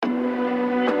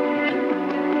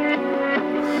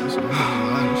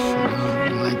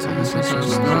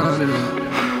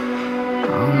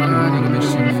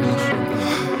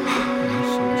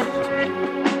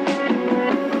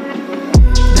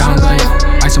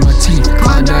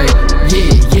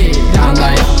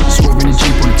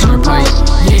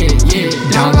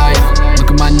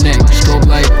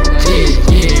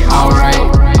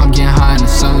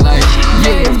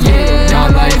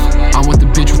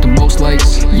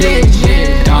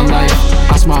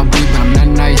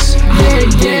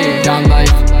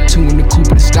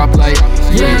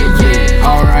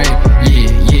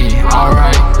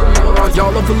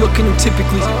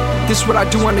This what I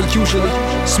do unusually.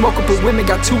 Smoke up with women,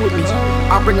 got two with me.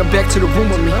 I bring them back to the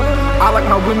room with me. I like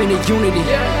my women in unity.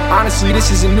 Honestly, this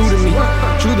isn't new to me.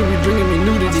 Jewelry bringing me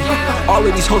nudity. All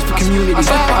of these hoes for community.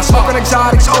 I smoke on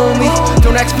exotics only.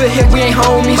 Don't ask for hit, we ain't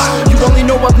homies. You only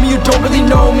know of me, you don't really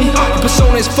know me. Your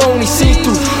persona is phony,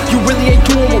 see-through. You really ain't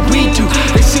doing what we do.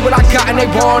 They see what I got and they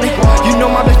want it. You know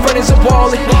my best friend is a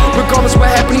wallet. Regardless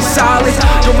what happened, he's solid.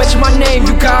 Don't mention my name,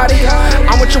 you got it.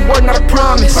 I want your word, not a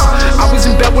promise. I was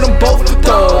in bed with them both,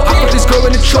 though. I put this girl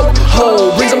in the choke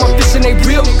hole. Rings on my fist and they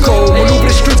real cold. Maneuver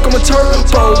the streets going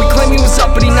turbo. We claim he was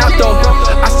up, but he not though.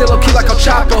 I stay low key like El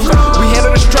Chapo. We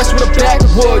handle the stress with a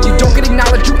backwood. You don't get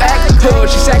acknowledged, you act hood.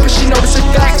 She sad cause she know this is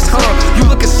facts, huh? You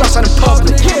looking sus on the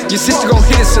public. Your sister gon'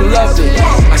 hit us and love it.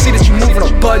 I see that you moving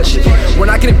on budget. When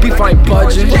I get in beef, I ain't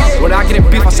budging. When I get in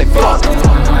beef, I say fuck.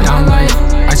 Down life,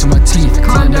 ice on my teeth,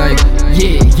 Klondike.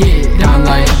 Yeah, yeah, down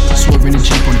life. Swerving the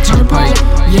Jeep on the turnpike.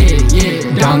 Yeah,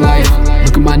 yeah, down life.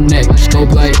 Look at my neck,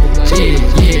 strobe light. Yeah,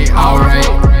 yeah, alright.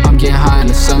 I'm getting high in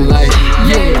the sunlight.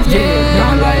 Yeah, yeah,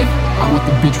 down life. I want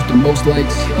the bitch with the most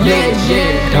likes. Yeah,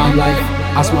 yeah, down life.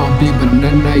 I smile big, but I'm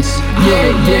not nice.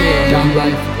 Yeah, yeah, down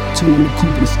life. Two in the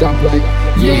coupe and a stoplight.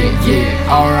 Yeah,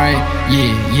 yeah, alright.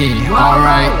 Yeah, yeah,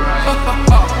 alright.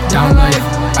 Down life,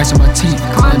 ice on my teeth,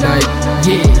 Klondike.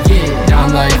 Yeah, yeah,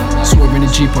 down life. Swerving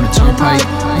the Jeep on the turnpike.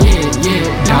 Yeah, yeah,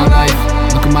 down life.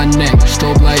 Look at my neck,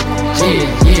 strobe light. Yeah,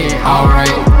 yeah,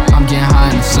 alright. I'm getting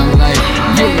high in the sunlight.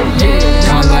 Yeah, yeah,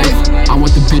 down life. I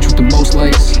want the bitch with the most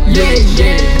likes. Yeah,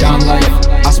 yeah, down life.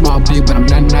 I smile big, but I'm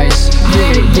not nice.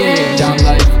 Yeah, yeah, down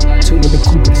life. Two in the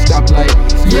coupe and a stoplight.